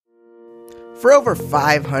For over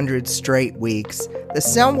 500 straight weeks, the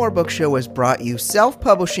Sell More Book Show has brought you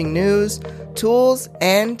self-publishing news, tools,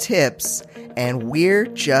 and tips, and we're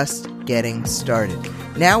just getting started.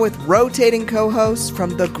 Now with rotating co-hosts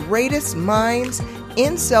from the greatest minds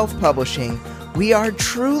in self-publishing, we are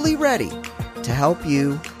truly ready to help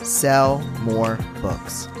you sell more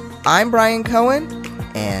books. I'm Brian Cohen,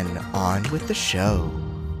 and on with the show.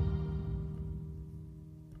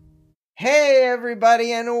 Hey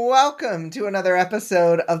everybody, and welcome to another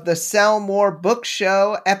episode of the Sell More Book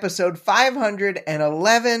Show, episode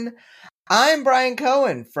 511. I'm Brian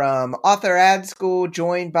Cohen from Author Ad School,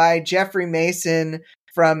 joined by Jeffrey Mason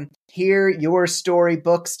from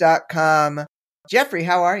HearYourStoryBooks.com. Jeffrey,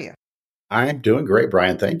 how are you? I'm doing great,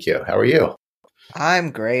 Brian. Thank you. How are you?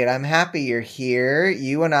 I'm great. I'm happy you're here.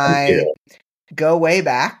 You and I go way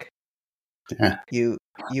back. Yeah. You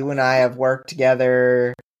and I have worked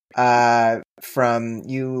together. We'll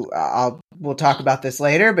talk about this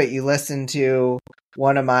later, but you listened to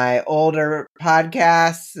one of my older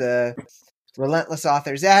podcasts, Relentless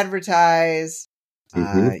Authors Advertise.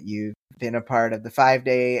 You've been a part of the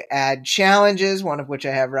 5-day ad challenges, one of which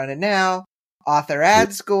I have running now, Author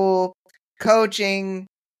Ad School, coaching,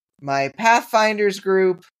 my Pathfinders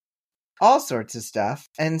group, all sorts of stuff.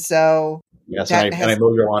 And so, yes, and I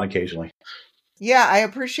mow your lawn occasionally. Yeah, I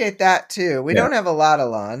appreciate that too. We don't have a lot of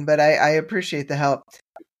lawn, but I appreciate the help.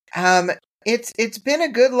 It's been a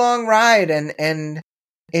good long ride, and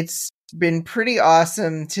it's been pretty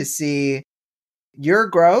awesome to see your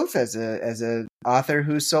growth as a author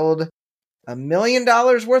who sold $1 million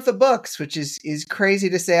worth of books, which is crazy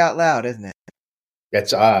to say out loud, isn't it?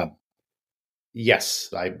 It's yes.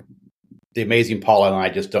 The amazing Paula and I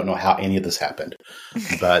just don't know how any of this happened,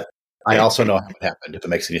 but I also know how it happened, if it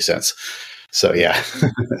makes any sense. So, yeah.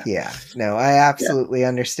 Yeah. No, I absolutely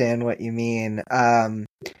understand what you mean.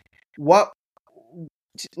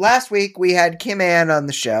 Last week we had Kim Ann on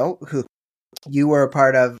the show, who you were a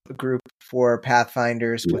part of a group for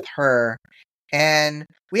Pathfinders with her. And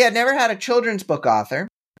we had never had a children's book author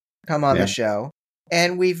come on the show.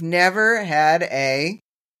 And we've never had a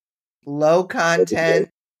low content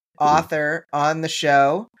author on the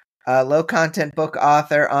show. Low content book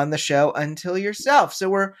author on the show until yourself. So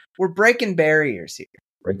we're breaking barriers here.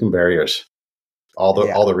 Breaking barriers. All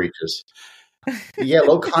the reaches.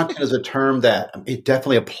 Low content is a term that it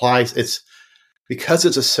definitely applies. It's because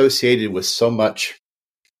it's associated with so much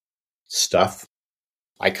stuff.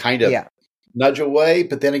 I kind of nudge away,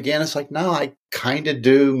 but then again, it's like, no, I kind of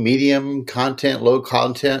do medium content, low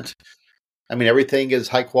content. I mean, everything is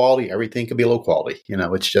high quality. Everything can be low quality.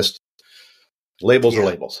 It's just labels are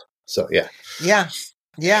labels. So, yeah.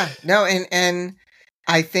 No, and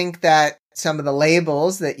I think that some of the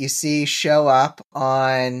labels that you see show up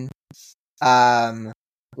on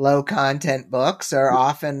low content books are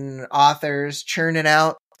often authors churning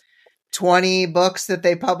out 20 books that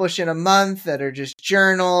they publish in a month that are just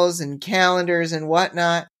journals and calendars and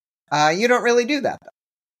whatnot. You don't really do that, though.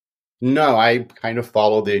 No, I kind of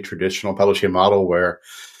follow the traditional publishing model where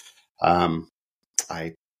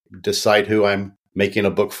I decide who I'm making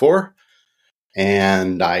a book for,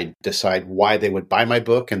 and I decide why they would buy my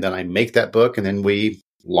book, and then I make that book, and then we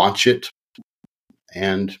launch it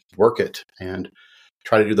and work it and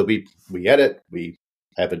try to do we edit, we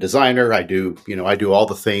have a designer, I do all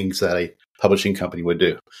the things that a publishing company would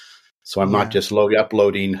do. So I'm not just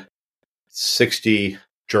uploading 60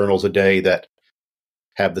 journals a day that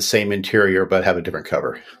have the same interior but have a different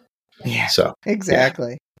cover. Yeah. So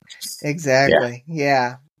exactly.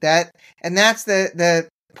 Yeah. That's the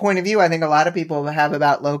point of view I think a lot of people have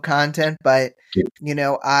about low content, but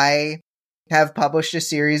I have published a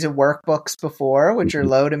series of workbooks before, which are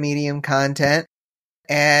low to medium content,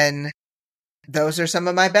 and those are some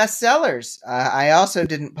of my best sellers. I also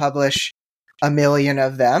didn't publish 1 million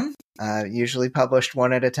of them, usually published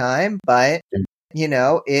one at a time, but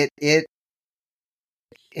it's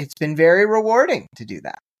been very rewarding to do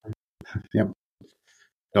that. Yep.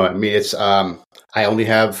 No, I mean, it's, I only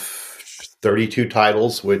have 32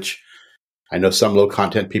 titles, which I know some low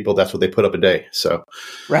content people, that's what they put up a day. So,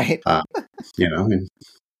 right. But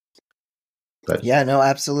yeah, no,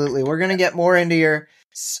 absolutely. We're going to get more into your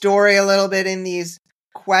story a little bit in these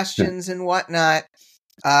questions and whatnot.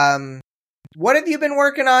 What have you been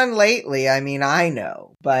working on lately? I mean, I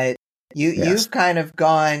know, but you've kind of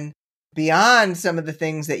gone beyond some of the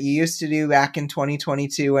things that you used to do back in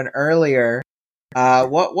 2022 and earlier.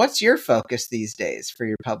 What's your focus these days for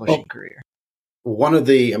your publishing career?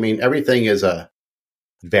 Everything is a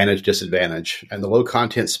advantage, disadvantage. And the low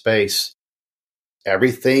content space,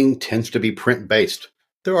 everything tends to be print based.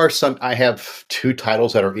 There are some. I have 2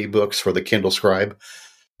 titles that are ebooks for the Kindle Scribe,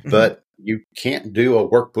 but you can't do a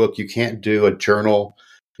workbook. You can't do a journal.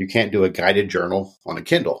 You can't do a guided journal on a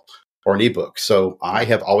Kindle or an ebook. So I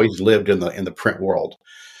have always lived in the print world.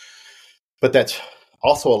 But that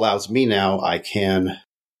also allows me now,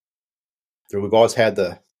 we've always had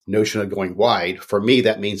the notion of going wide. For me,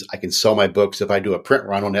 that means I can sell my books if I do a print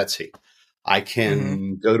run on Etsy. I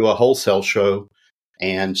can go to a wholesale show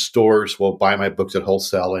and stores will buy my books at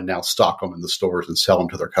wholesale and now stock them in the stores and sell them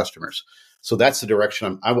to their customers. So that's the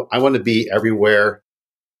direction I want to be everywhere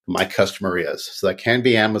my customer is. So that can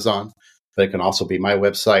be Amazon, but it can also be my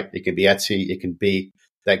website. It can be Etsy. It can be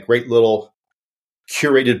that great little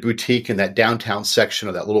curated boutique in that downtown section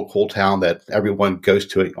of that little cool town that everyone goes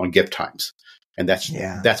to on gift times. And that's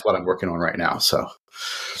what I'm working on right now. So,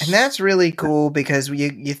 and that's really cool because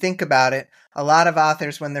you think about it. A lot of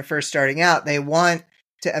authors, when they're first starting out, they want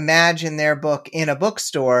to imagine their book in a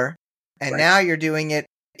bookstore. And now you're doing it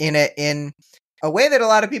in a way that a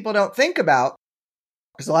lot of people don't think about.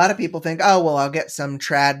 Because a lot of people think, oh, well, I'll get some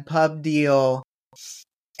trad pub deal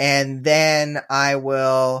and then I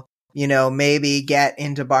will, maybe get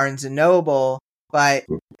into Barnes & Noble. But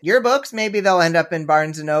your books, maybe they'll end up in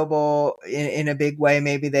Barnes & Noble in a big way.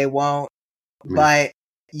 Maybe they won't. But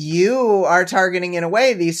you are targeting, in a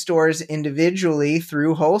way, these stores individually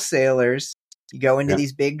through wholesalers. You go into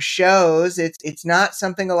these big shows. It's not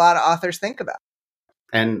something a lot of authors think about.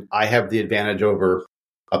 And I have the advantage over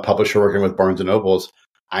a publisher working with Barnes & Noble is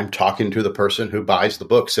I'm talking to the person who buys the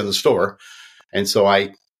books in the store. And so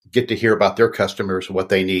I get to hear about their customers, what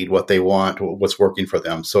they need, what they want, what's working for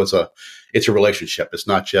them. So it's a relationship. It's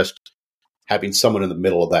not just having someone in the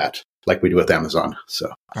middle of that like we do with Amazon. So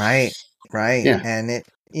Right. Yeah. And it,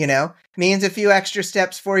 means a few extra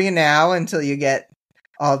steps for you now until you get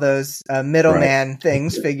all those middleman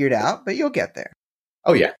things figured out, but you'll get there.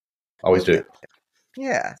 Oh, yeah. Always do.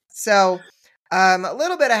 Yeah. So a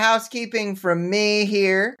little bit of housekeeping from me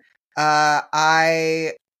here.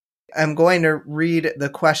 I am going to read the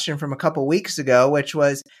question from a couple weeks ago, which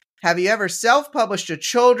was, have you ever self-published a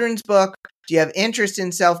children's book? Do you have interest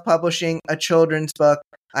in self-publishing a children's book?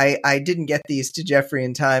 I didn't get these to Jeffrey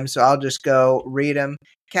in time, so I'll just go read them.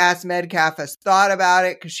 Cass Medcalf has thought about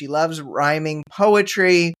it because she loves rhyming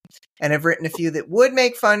poetry and have written a few that would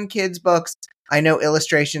make fun kids' books. I know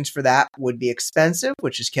illustrations for that would be expensive,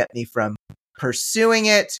 which has kept me from pursuing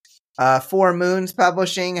it. Four Moons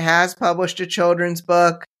Publishing has published a children's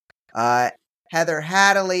book. Heather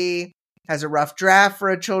Hadley has a rough draft for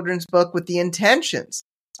a children's book with the intentions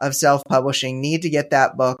of self-publishing. Need to get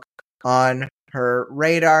that book on her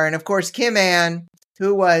radar. And of course, Kim Ann,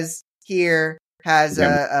 who was here, has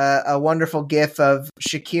a wonderful gif of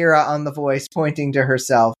Shakira on The Voice pointing to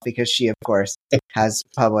herself because she, of course, has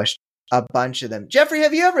published a bunch of them. Jeffrey,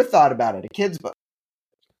 have you ever thought about it, a kid's book?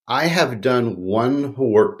 I have done one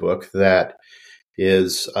workbook that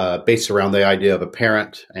is based around the idea of a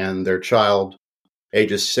parent and their child,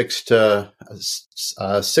 ages 6 to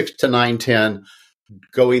 9, 10,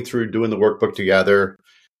 going through doing the workbook together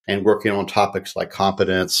and working on topics like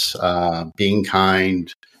competence, being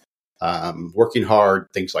kind, working hard,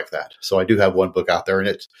 things like that. So I do have one book out there,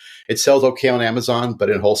 and it sells okay on Amazon, but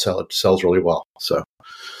in wholesale it sells really well. So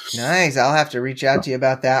nice. I'll have to reach out to you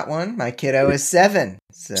about that one. My kiddo is 7,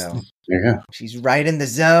 so she's right in the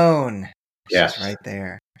zone. She's right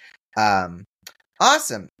there.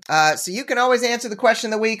 Awesome. So you can always answer the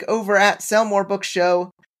question of the week over at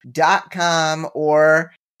sellmorebookshow.com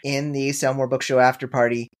or in the Sell More Book Show After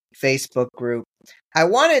Party Facebook group. I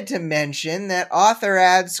wanted to mention that Author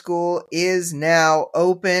Ad School is now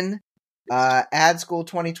open.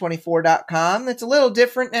 adschool2024.com. It's a little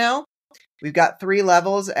different now. We've got 3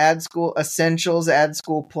 levels: Ad School Essentials, Ad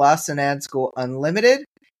School Plus, and Ad School Unlimited.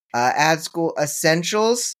 Ad School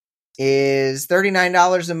Essentials is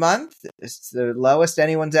 $39 a month. It's the lowest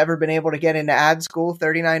anyone's ever been able to get into Ad School,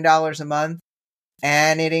 $39 a month.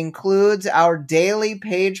 And it includes our daily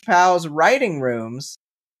Page Pals writing rooms,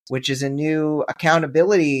 which is a new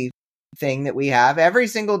accountability thing that we have every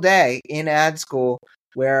single day in Ad School,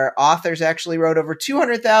 where authors actually wrote over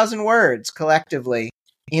 200,000 words collectively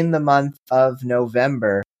in the month of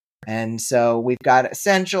November. And so we've got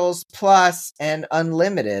Essentials, Plus, and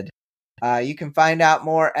Unlimited. You can find out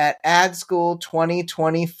more at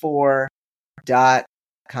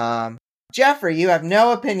adschool2024.com. Jeffrey, you have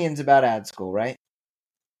no opinions about Ad School, right?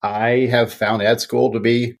 I have found Ad School to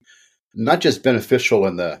be not just beneficial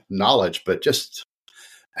in the knowledge, but just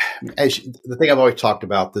the thing I've always talked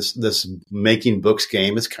about, this making books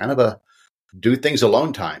game is kind of a do things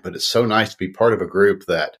alone time, but it's so nice to be part of a group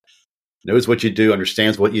that knows what you do,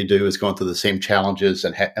 understands what you do, is going through the same challenges,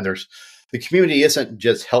 and there's the community isn't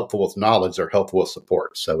just helpful with knowledge; they're helpful with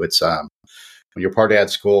support. So it's when you're part of Ad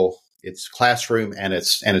School, it's classroom and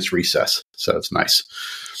it's recess, so it's nice.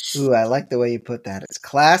 Ooh, I like the way you put that. It's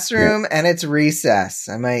classroom and it's recess.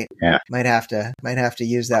 I might have to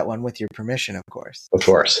use that one with your permission, of course. Of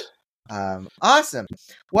course. Awesome.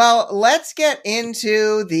 Well, let's get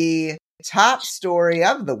into the top story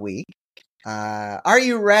of the week. Are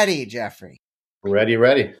you ready, Jeffrey? Ready.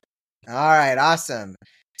 All right, awesome.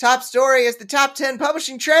 Top story is the top 10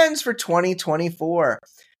 publishing trends for 2024.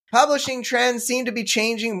 Publishing trends seem to be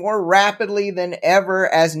changing more rapidly than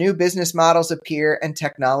ever as new business models appear and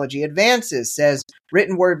technology advances, says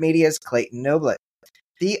Written Word Media's Clayton Noblet.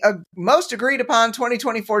 The most agreed upon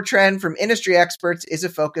 2024 trend from industry experts is a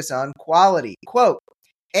focus on quality. Quote,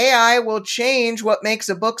 AI will change what makes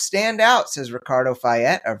a book stand out, says Ricardo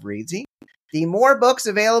Fayette of Readsy. The more books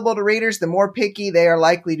available to readers, the more picky they are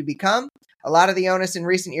likely to become. A lot of the onus in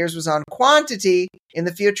recent years was on quantity. In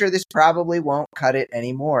the future, this probably won't cut it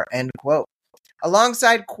anymore, end quote.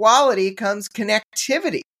 Alongside quality comes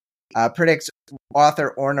connectivity, predicts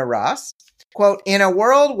author Orna Ross. Quote, in a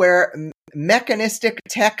world where mechanistic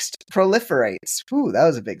text proliferates, that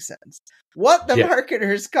was a big sentence, what the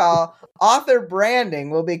marketers call author branding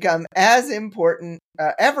will become as important,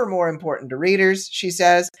 ever more important to readers, she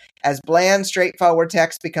says. As bland, straightforward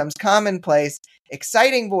text becomes commonplace,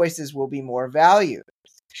 exciting voices will be more valued,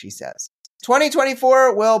 she says.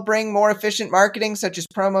 2024 will bring more efficient marketing, such as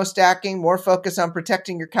promo stacking, more focus on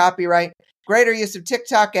protecting your copyright, greater use of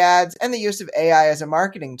TikTok ads, and the use of AI as a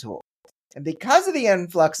marketing tool. And because of the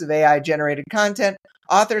influx of AI-generated content,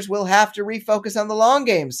 authors will have to refocus on the long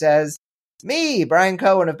game, says me, Brian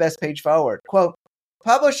Cohen of Best Page Forward. Quote,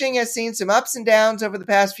 publishing has seen some ups and downs over the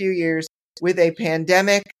past few years with a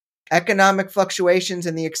pandemic, economic fluctuations,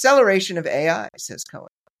 and the acceleration of AI, says Cohen.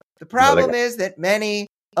 The problem is that many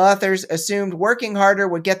authors assumed working harder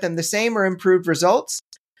would get them the same or improved results.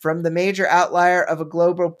 From the major outlier of a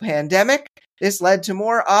global pandemic, this led to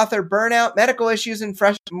more author burnout, medical issues, and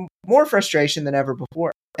more frustration than ever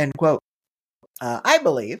before, end quote. I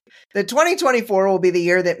believe that 2024 will be the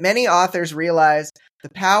year that many authors realize the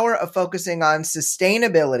power of focusing on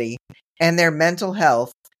sustainability and their mental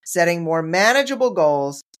health, setting more manageable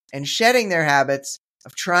goals, and shedding their habits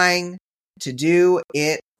of trying to do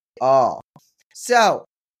it all. So,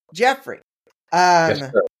 Jeffrey,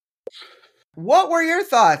 Yes, what were your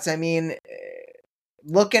thoughts? I mean,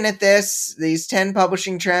 looking at these 10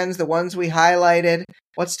 publishing trends, the ones we highlighted,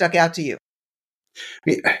 what stuck out to you?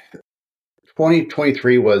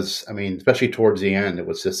 2023 was, especially towards the end, it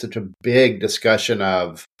was just such a big discussion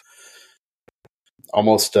of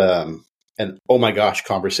almost an oh my gosh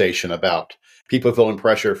conversation about people feeling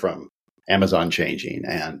pressure from Amazon changing,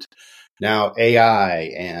 and now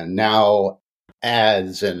AI, and now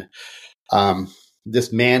ads, and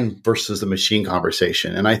this man versus the machine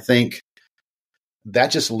conversation. And I think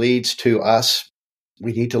that just leads to us.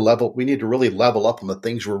 We need to really level up on the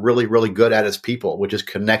things we're really, really good at as people, which is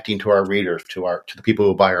connecting to our readers, to the people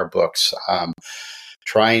who buy our books,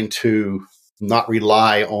 trying to not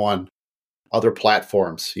rely on other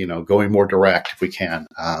platforms, going more direct if we can.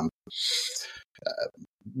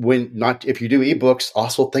 If you do ebooks,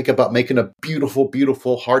 also think about making a beautiful,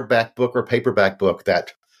 beautiful hardback book or paperback book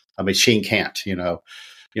that a machine can't,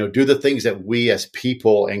 do the things that we as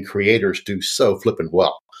people and creators do so flippin'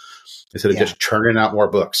 well, instead of just churning out more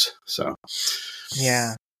books. So,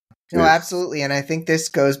 no, absolutely. And I think this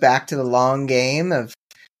goes back to the long game of,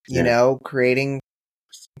 creating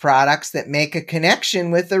products that make a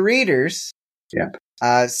connection with the readers.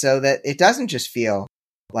 So that it doesn't just feel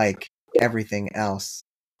like everything else.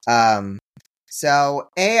 So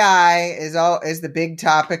AI is the big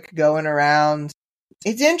topic going around.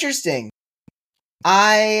 It's interesting.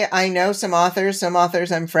 I know some authors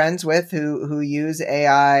I'm friends with who use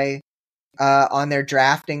AI on their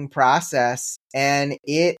drafting process, and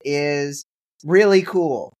it is really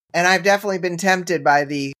cool. And I've definitely been tempted by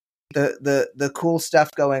the cool stuff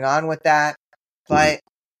going on with that. But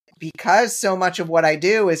because so much of what I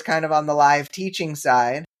do is kind of on the live teaching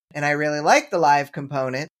side, and I really like the live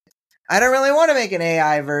component, I don't really want to make an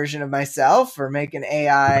AI version of myself or make an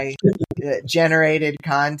AI generated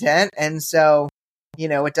content. And so,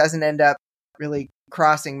 it doesn't end up really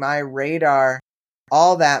crossing my radar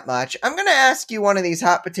all that much. I'm going to ask you one of these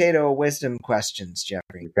hot potato wisdom questions,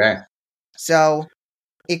 Jeffrey. Okay. So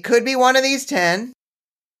it could be one of these 10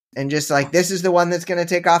 and just like, this is the one that's going to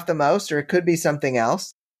take off the most, or it could be something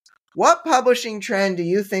else. What publishing trend do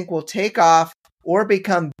you think will take off or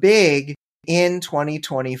become big in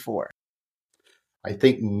 2024? I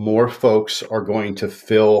think more folks are going to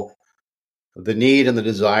feel the need and the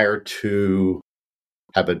desire to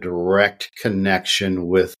have a direct connection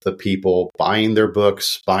with the people buying their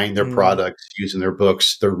books, buying their products, using their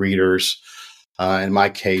books, their readers. In my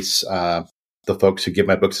case, the folks who give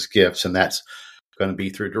my books as gifts, and that's going to be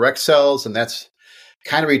through direct sales. And that's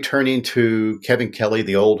kind of returning to Kevin Kelly,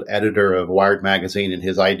 the old editor of Wired Magazine, and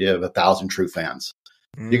his idea of 1,000 true fans.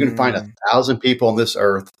 You can find 1,000 people on this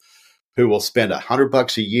earth who will spend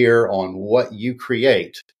 $100 a year on what you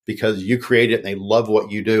create because you create it and they love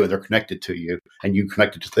what you do and they're connected to you and you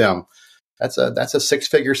connected to them. That's a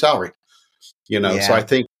six-figure salary, So I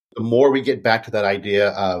think the more we get back to that idea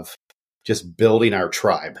of just building our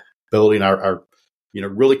tribe, building our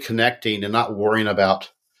really connecting and not worrying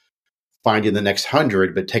about finding the next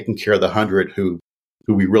 100, but taking care of the 100 who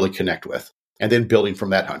we really connect with, and then building from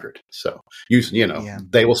that 100. So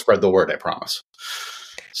they will spread the word, I promise.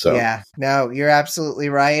 So yeah, no, you're absolutely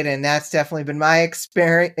right. And that's definitely been my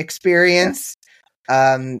experience.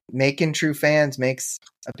 Making true fans makes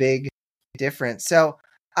a big difference. So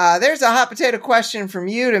there's a hot potato question from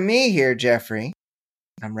you to me here, Jeffrey.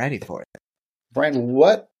 I'm ready for it. Brian,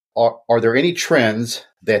 what are there any trends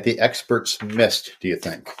that the experts missed, do you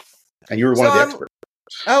think? And you were one of the experts.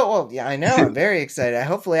 Oh, well, yeah, I know. I'm very excited.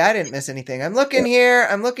 Hopefully I didn't miss anything. I'm looking here.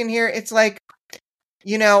 It's like,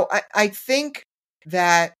 I think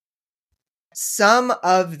that some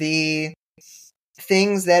of the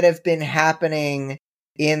things that have been happening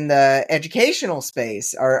in the educational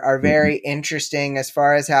space are very interesting as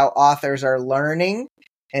far as how authors are learning,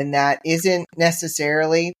 and that isn't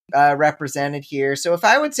necessarily represented here. So if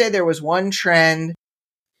I would say there was one trend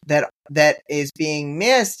that is being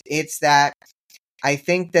missed, it's that I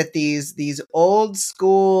think that these old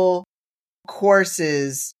school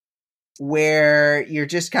courses where you're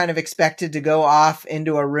just kind of expected to go off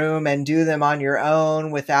into a room and do them on your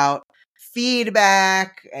own without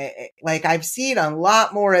feedback. Like I've seen a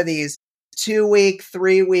lot more of these 2-week,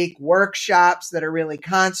 3-week workshops that are really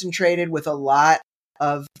concentrated with a lot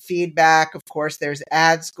of feedback. Of course, there's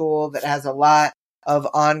Ad School that has a lot of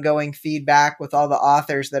ongoing feedback with all the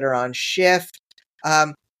authors that are on shift.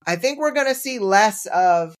 I think we're going to see less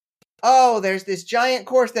of, there's this giant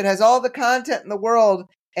course that has all the content in the world,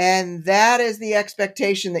 and that is the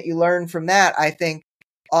expectation that you learn from that. I think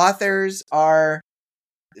authors are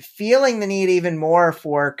feeling the need even more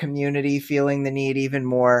for community, feeling the need even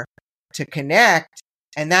more to connect.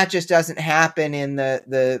 And that just doesn't happen in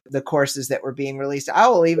the courses that were being released. I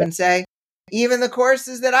will even say, even the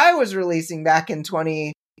courses that I was releasing back in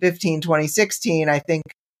 2015, 2016, I think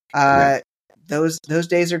those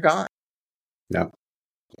days are gone. Yeah,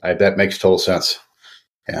 that makes total sense.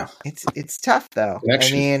 Yeah, it's tough though.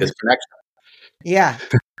 Connection. I mean, it's connection. Yeah,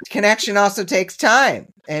 connection also takes time,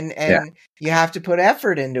 and you have to put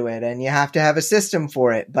effort into it, and you have to have a system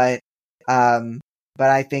for it. But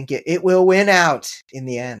I think it will win out in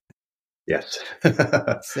the end. Yes.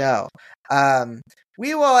 So,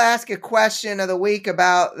 we will ask a question of the week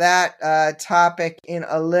about that topic in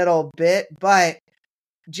a little bit, but.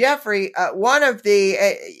 Jeffrey, one of the,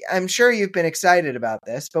 I'm sure you've been excited about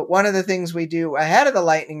this, but one of the things we do ahead of the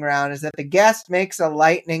lightning round is that the guest makes a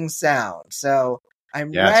lightning sound. So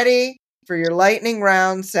I'm ready for your lightning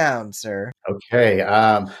round sound, sir. Okay.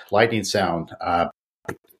 Lightning sound.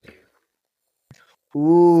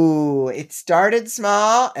 Ooh, it started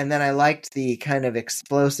small, and then I liked the kind of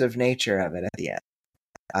explosive nature of it at the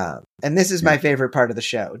end. And this is my favorite part of the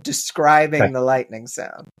show, describing the lightning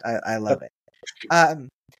sound. I love it.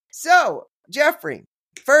 So, Jeffrey,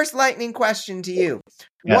 first lightning question to you.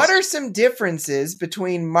 Yes. What are some differences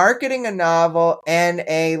between marketing a novel and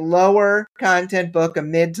a lower content book, a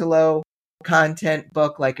mid to low content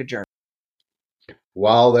book like a journal?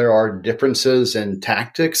 While there are differences in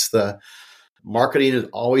tactics, the marketing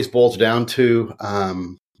always boils down to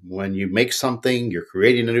when you make something, you're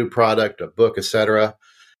creating a new product, a book, etc.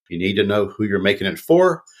 You need to know who you're making it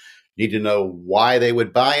for. You need to know why they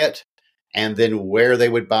would buy it. And then where they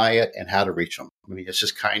would buy it and how to reach them. I mean, it's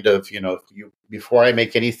just kind of, before I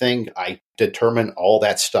make anything, I determine all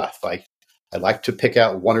that stuff. I like to pick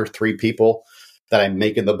out 1 or 3 people that I'm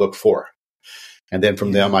making the book for. And then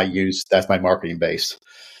from them, that's my marketing base.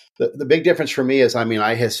 The big difference for me is,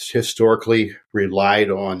 I have historically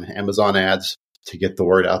relied on Amazon ads to get the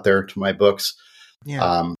word out there to my books.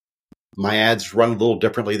 Yeah. My ads run a little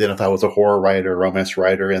differently than if I was a horror writer, romance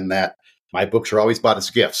writer, in that my books are always bought as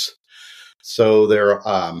gifts.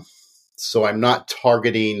 So so I'm not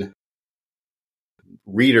targeting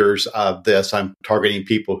readers of this. I'm targeting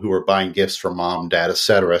people who are buying gifts from mom, dad,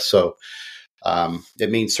 etc. So it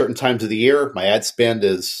means certain times of the year, my ad spend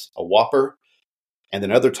is a whopper. And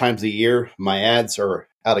then other times of the year, my ads are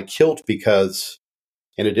out of kilt because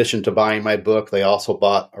in addition to buying my book, they also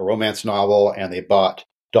bought a romance novel and they bought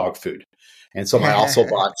dog food. And so my also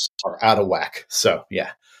bots are out of whack. So,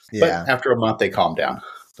 yeah. But after a month, they calm down.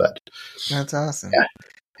 But that's awesome.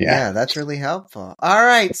 Yeah, that's really helpful. All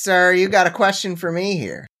right, sir, you got a question for me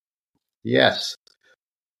here. Yes.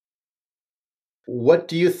 What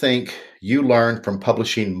do you think you learned from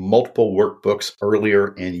publishing multiple workbooks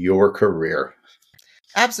earlier in your career?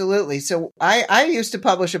 Absolutely. So I used to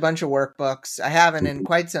publish a bunch of workbooks. I haven't in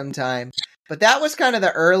quite some time, but that was kind of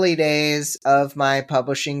the early days of my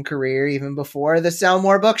publishing career, even before the Sell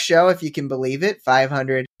More Books show, if you can believe it,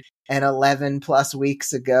 511 plus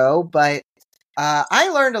weeks ago. But I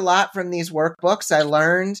learned a lot from these workbooks. I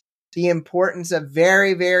learned the importance of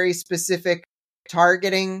very, very specific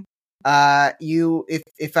targeting.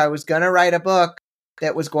 If I was going to write a book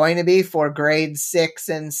that was going to be for grades 6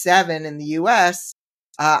 and 7 in the US,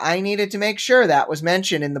 I needed to make sure that was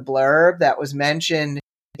mentioned in the blurb, that was mentioned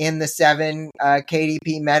in the 7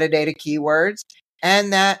 KDP metadata keywords,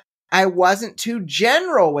 and that I wasn't too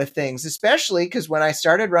general with things, especially because when I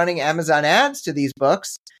started running Amazon ads to these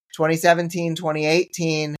books, 2017,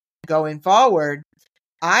 2018, going forward,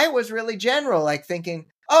 I was really general, like thinking,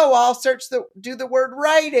 oh, I'll do the word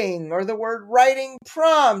writing or the word writing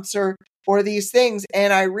prompts or these things.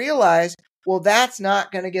 And I realized, well, that's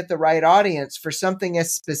not going to get the right audience for something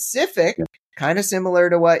as specific, kind of similar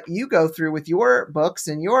to what you go through with your books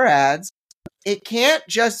and your ads. It can't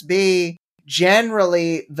just be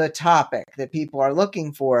generally the topic that people are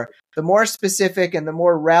looking for. The more specific and the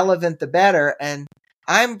more relevant, the better. And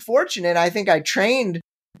I'm fortunate. I think I trained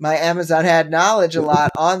my Amazon ad knowledge a lot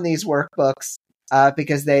on these workbooks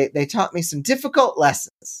because they taught me some difficult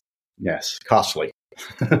lessons. Yes, costly.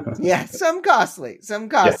 Yeah, some costly,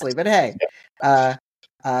 yes. But hey,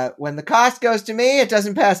 when the cost goes to me, it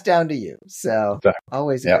doesn't pass down to you. So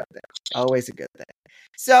always a good thing. Always a good thing.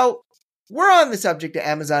 So we're on the subject of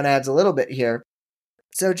Amazon ads a little bit here.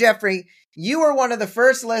 So Jeffrey, you were one of the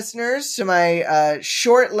first listeners to my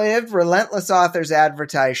short-lived Relentless Authors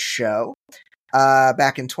Advertise show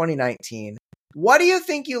back in 2019. What do you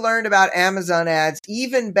think you learned about Amazon ads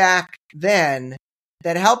even back then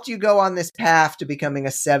that helped you go on this path to becoming a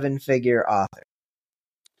 7-figure author?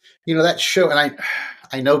 You know, that show, and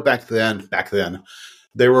I know back then,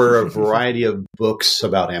 there were a variety of books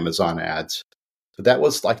about Amazon ads. But that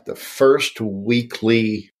was like the first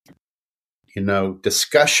weekly,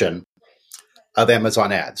 discussion of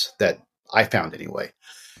Amazon ads that I found anyway.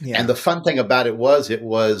 Yeah. And the fun thing about it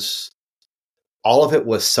was all of it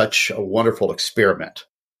was such a wonderful experiment.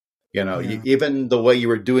 Even the way you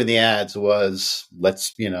were doing the ads was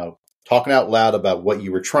talking out loud about what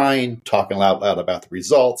you were trying, talking out loud about the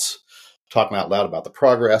results, talking out loud about the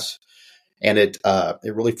progress. And it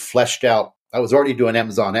really fleshed out. I was already doing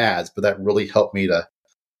Amazon ads, but that really helped me to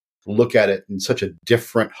look at it in such a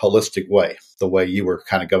different, holistic way, the way you were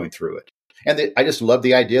kind of going through it. And I just love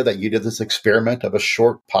the idea that you did this experiment of a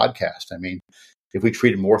short podcast. I mean, if we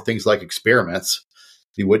treated more things like experiments,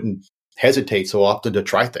 we wouldn't hesitate so often to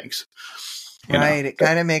try things. Right. It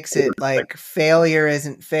kind of makes it like failure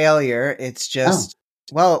isn't failure. It's just,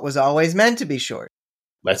 well, it was always meant to be short.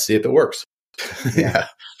 Let's see if it works. Yeah.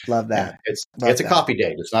 Love that. Yeah. It's a coffee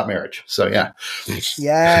date. It's not marriage. So, yeah.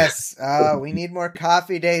 Yes. Oh, we need more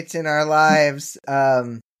coffee dates in our lives. I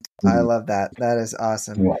love that. That is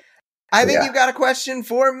awesome. Yeah. I think you've got a question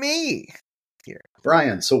for me here.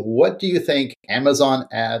 Brian, so why do you think Amazon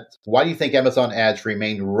ads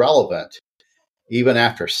remain relevant even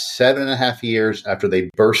after 7.5 years after they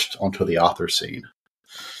burst onto the author scene?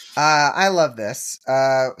 I love this.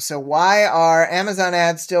 So why are Amazon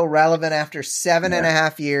ads still relevant after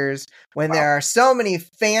 7.5 years when there are so many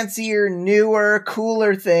fancier, newer,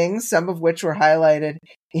 cooler things, some of which were highlighted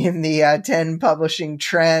in the 10 publishing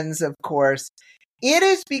trends, of course? It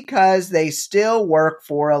is because they still work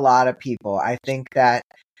for a lot of people. I think that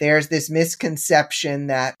there's this misconception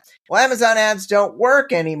that, well, Amazon ads don't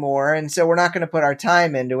work anymore, and so we're not going to put our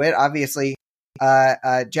time into it. Obviously,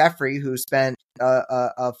 Jeffrey, who spent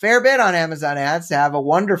a fair bit on Amazon ads to have a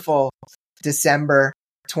wonderful December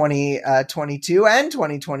 2022 and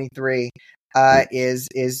 2023,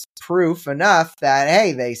 is proof enough that,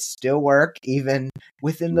 hey, they still work even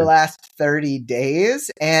within the last 30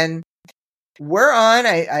 days. And we're on,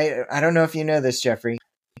 I don't know if you know this, Jeffrey,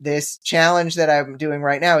 this challenge that I'm doing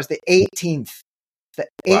right now is the 18th. The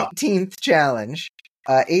 18th challenge,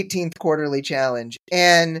 18th quarterly challenge.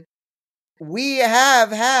 And we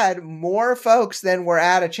have had more folks than were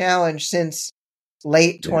at a challenge since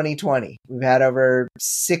late 2020. We've had over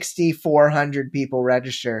 6,400 people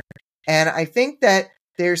register. And I think that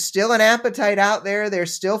there's still an appetite out there.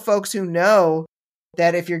 There's still folks who know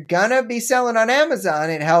that if you're going to be selling on Amazon,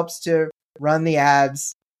 it helps to run the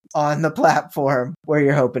ads on the platform where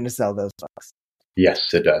you're hoping to sell those books.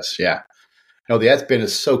 Yes, it does. Yeah. No, the ad spin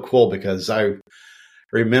is so cool because I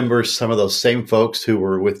remember some of those same folks who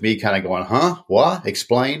were with me kind of going, huh? What?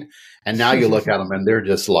 Explain. And now you look at them and they're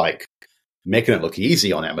just like making it look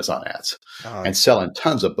easy on Amazon ads and selling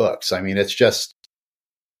tons of books. I mean, it's just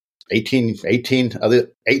 18 of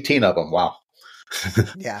them. Wow.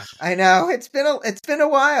 Yeah, I know. It's been a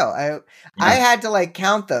while. I had to like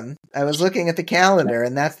count them. I was looking at the calendar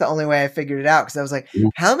and that's the only way I figured it out. Cause I was like,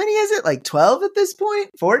 how many is it? Like 12 at this point?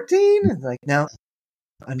 14? And like, no,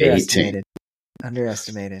 underestimated. 18.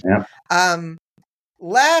 Underestimated. Yeah.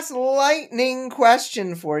 Last lightning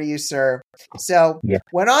question for you, sir. So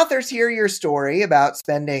when authors hear your story about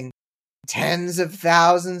spending tens of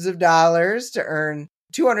thousands of dollars to earn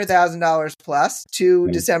 $200,000 plus 2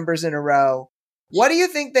 Decembers in a row, what do you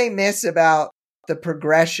think they miss about the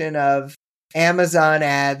progression of Amazon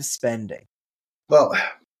ad spending? Well,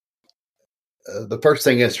 the first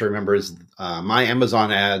thing is to remember is my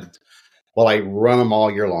Amazon ads, well, I run them all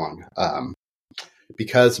year long.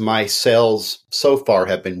 Because my sales so far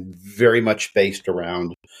have been very much based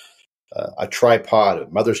around a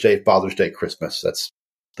tripod, Mother's Day, Father's Day, Christmas. That's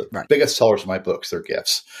the biggest sellers of my books, they're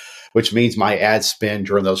gifts, which means my ad spend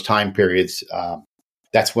during those time periods,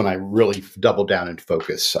 that's when I really double down and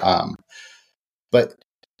focus. But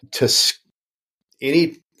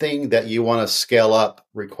anything that you want to scale up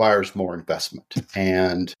requires more investment.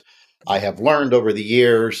 And I have learned over the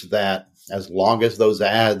years that as long as those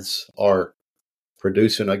ads are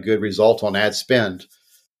producing a good result on ad spend,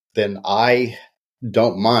 then I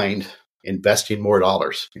don't mind investing more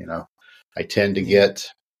dollars. I tend to get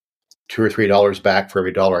 $2 or $3 back for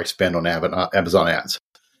every dollar I spend on Amazon ads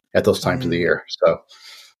at those times of the year. So,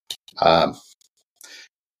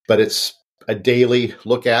 but it's a daily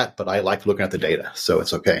look at, but I like looking at the data, so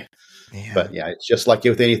it's okay. Yeah. But yeah, it's just like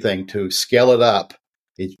with anything, to scale it up,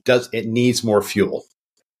 it needs more fuel.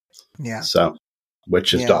 Yeah. So,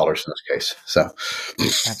 which is dollars in this case. So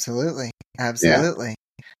absolutely.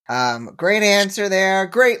 Great answer there.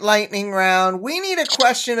 Great lightning round. We need a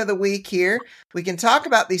question of the week here. We can talk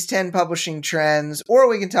about these 10 publishing trends, or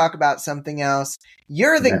we can talk about something else.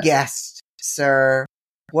 You're the guest, sir.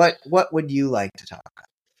 What would you like to talk about?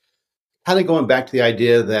 Kind of going back to the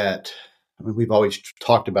idea that, we've always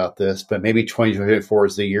talked about this, but maybe 2024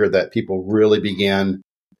 is the year that people really begin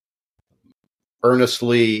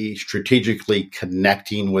earnestly, strategically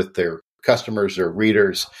connecting with their customers, their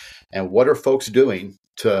readers, and what are folks doing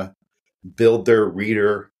to build their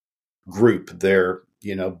reader group,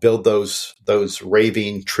 build those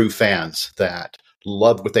raving true fans that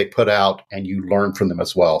love what they put out and you learn from them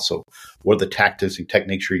as well. So what are the tactics and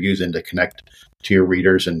techniques you're using to connect to your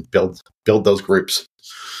readers and build those groups?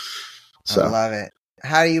 So I love it.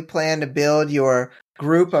 How do you plan to build your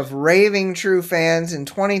group of raving true fans in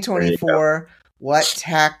 2024? What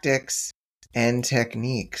tactics and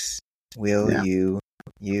techniques will you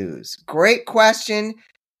use? Great question.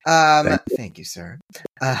 Thank you, sir.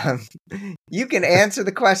 You can answer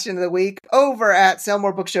the question of the week over at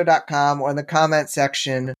sellmorebookshow.com or in the comment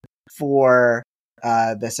section for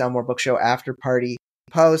the Sell More Book Show after party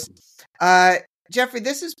post. Jeffrey,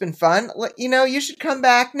 this has been fun. You should come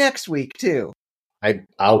back next week too.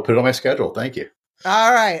 I'll put it on my schedule. Thank you.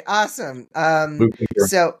 All right. Awesome.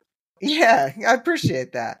 Yeah, I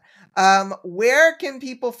appreciate that. Where can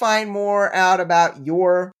people find more out about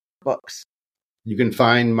your books? You can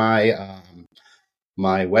find my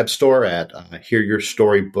my web store at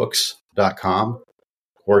hearyourstorybooks.com. Of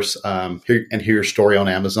course, Hear Your Story on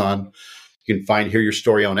Amazon. You can find Hear Your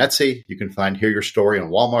Story on Etsy. You can find Hear Your Story on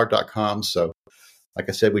Walmart.com. So, like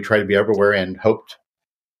I said, we try to be everywhere and hope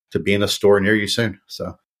to be in a store near you soon.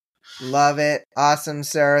 So, love it. Awesome,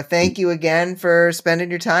 sir. Thank you again for spending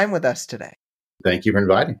your time with us today. Thank you for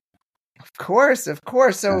inviting. Of course.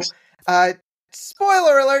 So,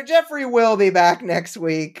 spoiler alert, Jeffrey will be back next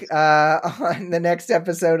week on the next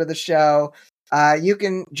episode of the show. You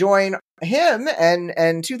can join him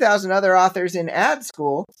and 2,000 other authors in Ad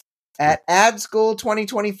School at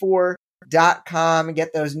adschool2024.com and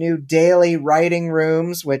get those new daily writing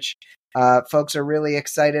rooms, which folks are really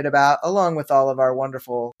excited about, along with all of our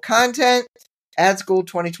wonderful content.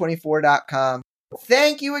 adschool2024.com.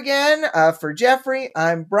 Thank you again for Jeffrey.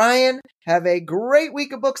 I'm Brian. Have a great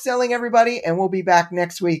week of book selling, everybody, and we'll be back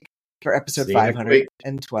next week for episode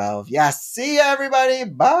 512. Yes, see you, everybody.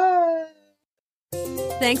 Bye.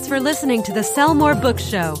 Thanks for listening to the Sell More Book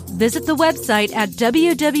Show. Visit the website at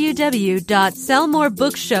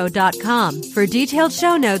www.sellmorebookshow.com for detailed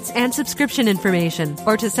show notes and subscription information,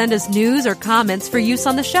 or to send us news or comments for use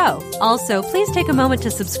on the show. Also, please take a moment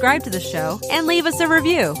to subscribe to the show and leave us a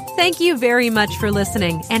review. Thank you very much for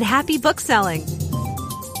listening, and happy book selling.